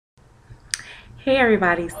Hey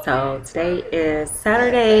everybody, so today is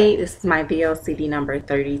Saturday. This is my VLCD number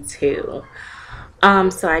 32.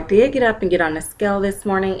 So I did get up and get on the scale this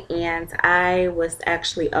morning, and I was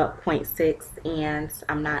actually up zero point 0.6, and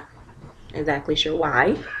I'm not exactly sure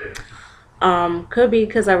why. Could be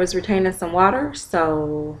because I was retaining some water,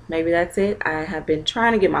 so maybe that's it. I have been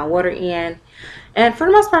trying to get my water in, and for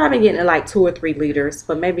the most part I've been getting like 2 or 3 liters,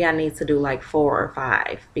 but maybe I need to do like 4 or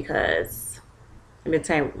 5 because I've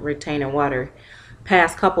been retaining water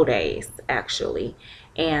past couple days actually.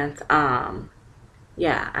 And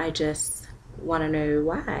yeah, I just want to know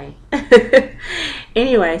why.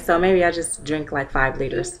 Anyway, so maybe I just drink like 5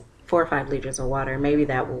 liters, 4 or 5 liters of water. Maybe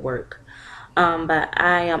that will work. But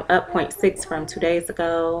I am up zero point 0.6 from 2 days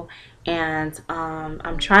ago, and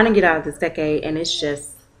I'm trying to get out of this decade, and it's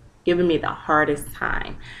just giving me the hardest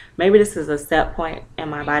time. Maybe this is a set point,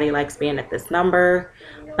 and my body likes being at this number,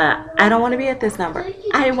 but I don't want to be at this number.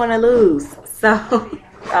 I want to lose. So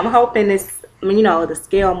I'm hoping this, the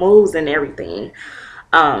scale moves and everything.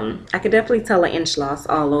 I could definitely tell an inch loss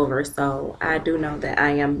all over, so I do know that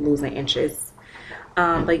I am losing inches.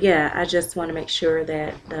 But yeah, I just want to make sure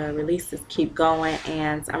that the releases keep going,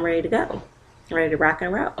 and I'm ready to go. Ready to rock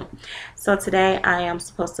and roll. So today I am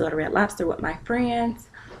supposed to go to Red Lobster with my friends.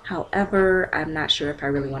 However, I'm not sure if I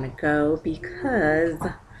really want to go because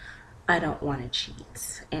I don't want to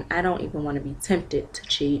cheat, and I don't even want to be tempted to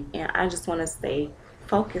cheat, and I just want to stay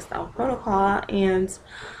focused on protocol, and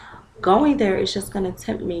going there is just going to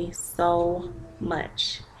tempt me so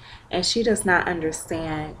much. And she does not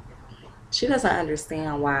understand. She doesn't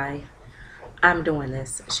understand why I'm doing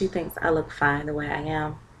this. She thinks I look fine the way I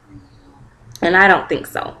am, and I don't think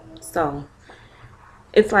so. So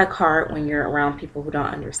it's like hard when you're around people who don't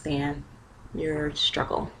understand your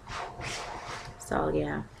struggle. So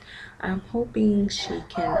yeah, I'm hoping she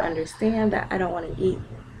can understand that I don't want to eat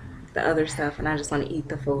the other stuff, and I just want to eat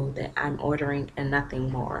the food that I'm ordering and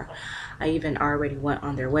nothing more. I even already went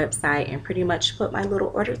on their website and pretty much put my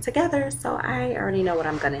little order together, so I already know what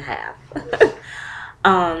I'm gonna have.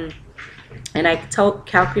 um, and I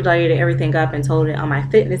calculated everything up and told it on my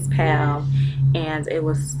Fitness Pal, and it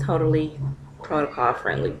was totally protocol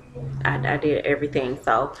friendly. I did everything,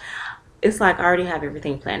 so it's like I already have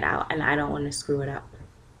everything planned out, and I don't want to screw it up.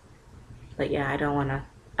 But yeah, I don't want to.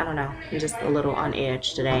 I don't know. I'm just a little on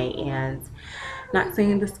edge today, and not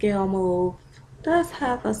seeing the scale move does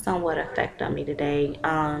have a somewhat effect on me today.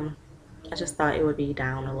 I just thought it would be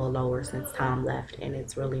down a little lower since Tom left, and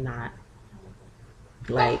it's really not.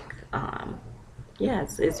 Like, yeah,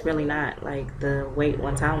 it's really not. Like, the weight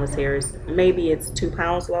when Tom was here is maybe it's 2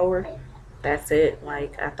 pounds lower. That's it.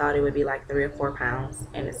 Like, I thought it would be like 3 or 4 pounds,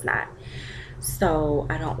 and it's not. So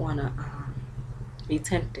I don't want to be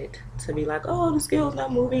tempted to be like, oh, the scale's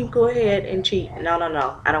not moving, go ahead and cheat. No, no,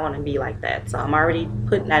 no, I don't want to be like that. So I'm already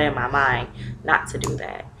putting that in my mind not to do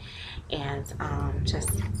that, and just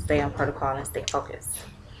stay on protocol and stay focused.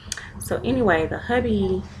 So anyway, the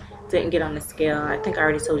hubby didn't get on the scale. I think I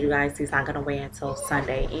already told you guys he's not gonna weigh until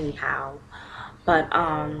Sunday anyhow. But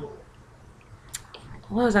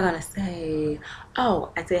what was I gonna say?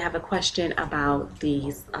 Oh, I did have a question about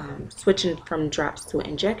these switching from drops to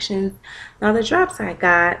injections. Now the drops I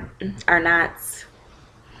got are not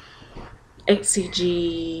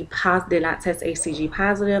HCG positive, did not test HCG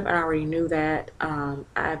positive. I already knew that.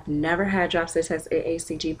 I've never had drops that test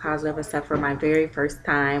HCG positive except for my very first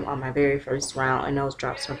time on my very first round, and those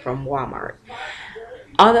drops were from Walmart.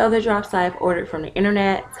 All the other drops I've ordered from the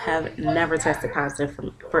internet have never tested positive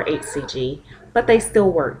for HCG, but they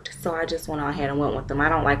still worked. So I just went ahead and went with them. I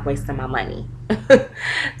don't like wasting my money.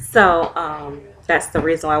 So that's the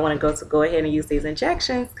reason why I want to go ahead and use these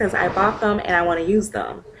injections, because I bought them and I want to use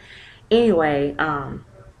them. Anyway,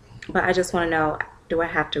 but I just want to know, do I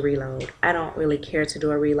have to reload? I don't really care to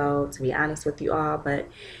do a reload, to be honest with you all, but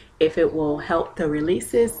if it will help the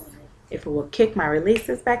releases, if it will kick my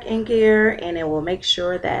releases back in gear, and it will make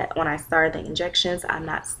sure that when I start the injections I'm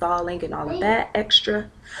not stalling and all of that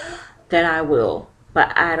extra, then I will.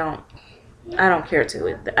 But I don't care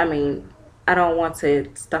to. I mean, I don't want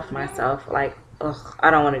to stuff myself. Like, ugh,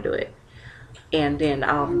 I don't want to do it, and then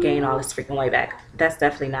I'll gain all this freaking weight back. That's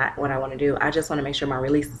definitely not what I want to do. I just want to make sure my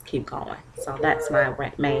releases keep going. So that's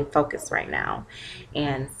my main focus right now.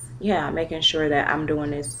 And yeah, making sure that I'm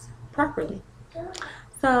doing this properly.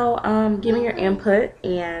 So give me your input,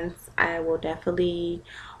 and I will definitely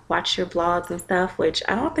watch your vlogs and stuff, which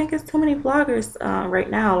I don't think it's too many vloggers right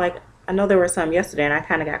now. Like, I know there were some yesterday, and I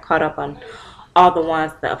kind of got caught up on all the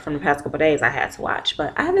ones that from the past couple days I had to watch,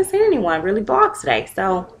 but I haven't seen anyone really vlog today.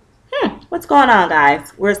 So what's going on,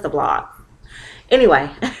 guys? Where's the vlog?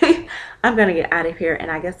 Anyway, I'm gonna get out of here,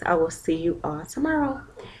 and I guess I will see you all tomorrow.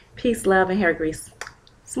 Peace, love, and hair grease.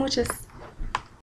 Smooches.